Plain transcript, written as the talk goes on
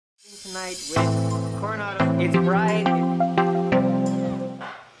tonight with Coronado. It's bright.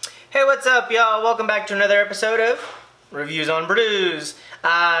 Hey, what's up, y'all? Welcome back to another episode of Reviews on Brews.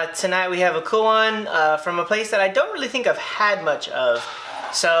 Tonight we have a cool one from a place that I don't really think I've had much of,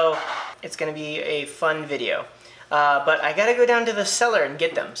 so it's gonna be a fun video. But I gotta go down to the cellar and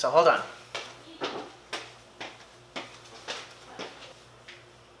get them, so hold on.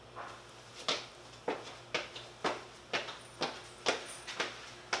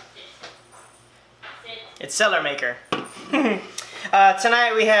 It's Cellarmaker.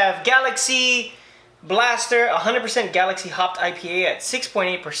 Tonight we have Galaxy Blaster, 100% Galaxy Hopped IPA at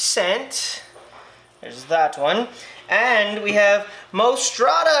 6.8%. There's that one. And we have Mo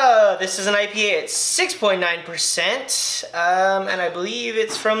Strata. This is an IPA at 6.9%. And I believe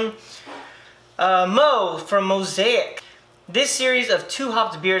it's from Mo, from Mosaic. This series of 2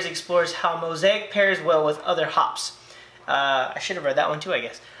 hopped beers explores how Mosaic pairs well with other hops. I should have read that one too, I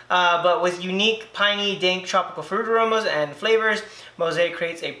guess. But with unique, piney, dank, tropical fruit aromas and flavors, Mosaic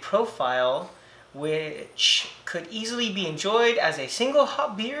creates a profile which could easily be enjoyed as a single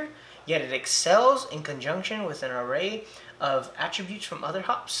hop beer, yet it excels in conjunction with an array of attributes from other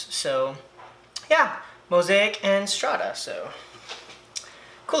hops. So, yeah, Mosaic and Strata. So,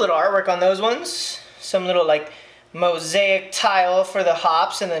 cool little artwork on those ones. Some little, like, Mosaic tile for the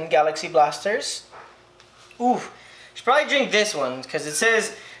hops, and then Galaxy Blasters. Ooh, should probably drink this one, because it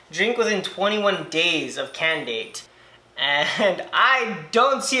says drink within 21 days of can date. And I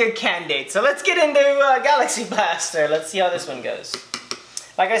don't see a can date. So let's get into Galaxy Blaster. Let's see how this one goes.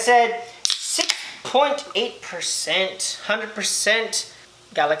 Like I said, 6.8%, 100%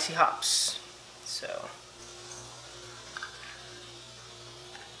 Galaxy hops. So.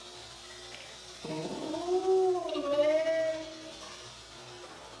 Ooh,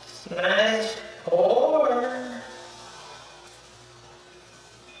 man. Nice pour.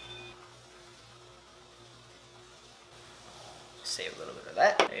 Save a little bit of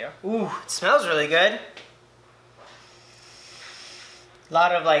that. There you go. Ooh, it smells really good. A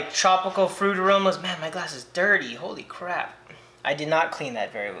lot of like tropical fruit aromas. Man, my glass is dirty. Holy crap. I did not clean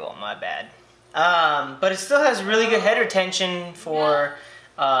that very well. My bad. But it still has really good head retention for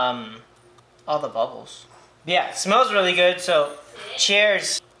all the bubbles. Yeah, it smells really good. So,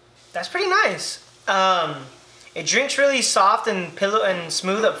 cheers. That's pretty nice. It drinks really soft and pillow and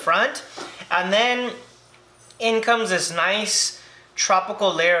smooth up front, and then in comes this nice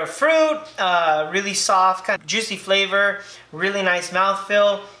tropical layer of fruit, really soft, kind of juicy flavor, really nice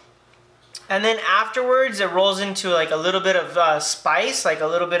mouthfeel. And then afterwards it rolls into like a little bit of spice, like a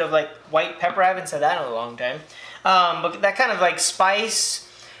little bit of like white pepper. I haven't said that in a long time. But that kind of like spice,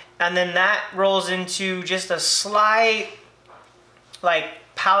 and then that rolls into just a slight like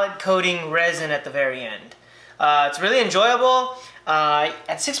palate coating resin at the very end. It's really enjoyable. At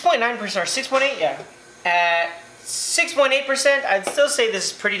 6.9% or 6.8, yeah. At 6.8%, I'd still say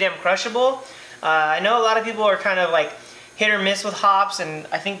this is pretty damn crushable. I know a lot of people are kind of like hit or miss with hops, and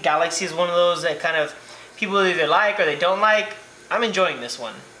I think Galaxy is one of those that kind of people either like or they don't like. I'm enjoying this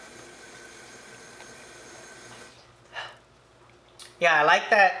one. Yeah, I like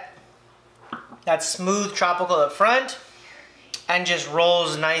that smooth tropical up front, and just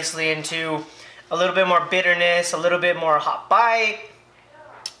rolls nicely into a little bit more bitterness, a little bit more hop bite,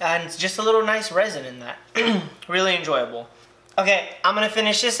 and just a little nice resin in that. Really enjoyable. Okay, I'm gonna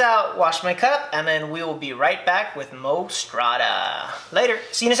finish this out, wash my cup, and then we will be right back with Mo Strata. Later,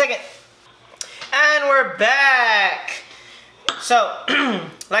 see you in a second. And we're back. So,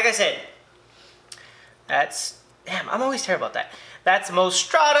 like I said, damn, I'm always terrible at that. That's Mo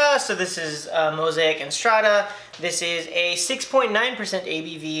Strata, so this is Mosaic and Strata. This is a 6.9%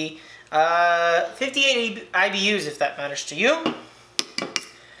 ABV, 58 IBUs if that matters to you.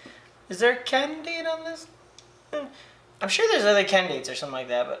 Is there a can date on this? I'm sure there's other can dates or something like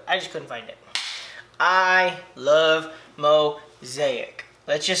that, but I just couldn't find it. I love Mosaic.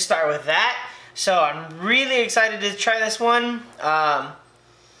 Let's just start with that. So I'm really excited to try this one.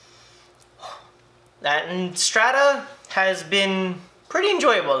 And Strata has been pretty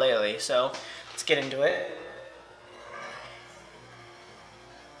enjoyable lately, so let's get into it.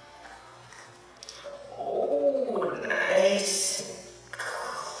 Oh, nice.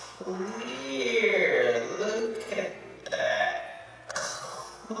 Clear. Look at that.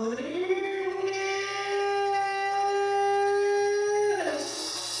 Clearness.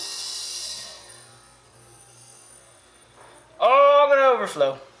 Oh, I'm gonna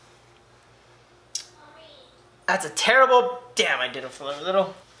overflow. That's a terrible. Damn, I did overflow a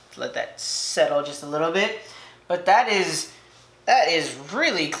little. Let that settle just a little bit. But that is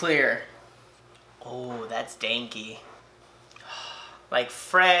really clear. Oh, that's danky. like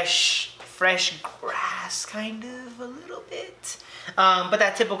fresh grass, kind of, a little bit. But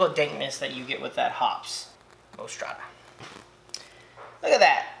that typical dankness that you get with that hops. Mo Strata. Look at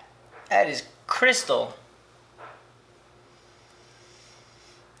that. That is crystal.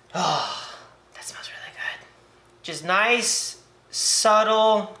 Oh, that smells really good. Just nice,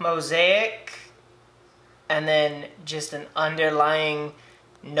 subtle mosaic, and then just an underlying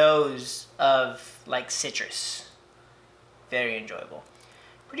nose of like citrus. Very enjoyable.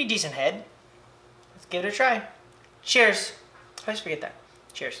 Pretty decent head. Let's give it a try. Cheers. I always forget that.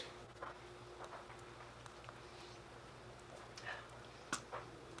 Cheers.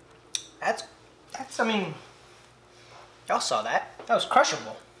 That's, I mean, y'all saw that. That was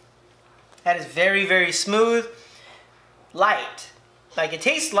crushable. That is very, very smooth, light. Like, it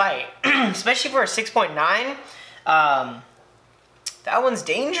tastes light, especially for a 6.9. That one's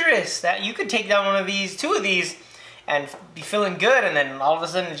dangerous. That you could take down one of these, two of these, and be feeling good, and then all of a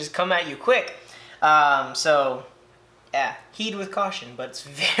sudden it just come at you quick. So, yeah, heed with caution, but it's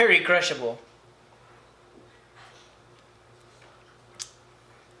very crushable.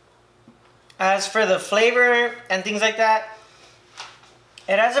 As for the flavor and things like that,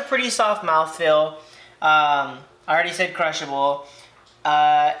 it has a pretty soft mouthfeel. I already said crushable.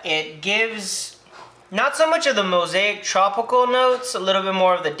 It gives not so much of the Mosaic tropical notes, a little bit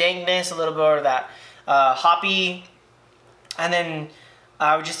more of the dankness, a little bit more of that hoppy, and then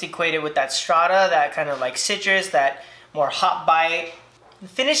I would just equate it with that Strata, that kind of like citrus, that more hop bite,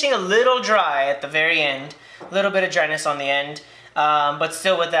 finishing a little dry at the very end, a little bit of dryness on the end, but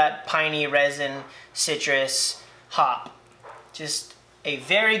still with that piney resin, citrus, hop. Just a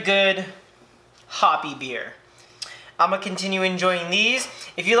very good hoppy beer. I'm gonna continue enjoying these.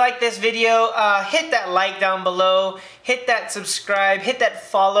 If you like this video, hit that like down below, hit that subscribe, hit that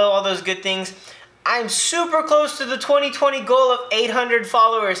follow, all those good things. I'm super close to the 2020 goal of 800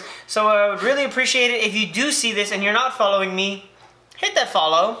 followers, so I would really appreciate it if you do see this and you're not following me. Hit that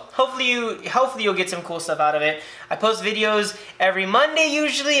follow. Hopefully you'll get some cool stuff out of it. I post videos every Monday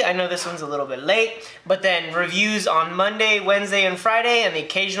usually. I know this one's a little bit late, but then reviews on Monday, Wednesday, and Friday, and the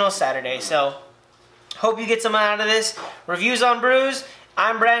occasional Saturday. So hope you get some out of this. Reviews on brews.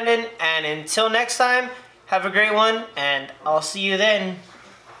 I'm Brandon, and until next time, have a great one, and I'll see you then.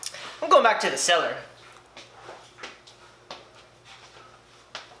 I'm going back to the cellar.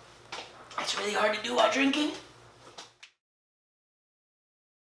 It's really hard to do while drinking.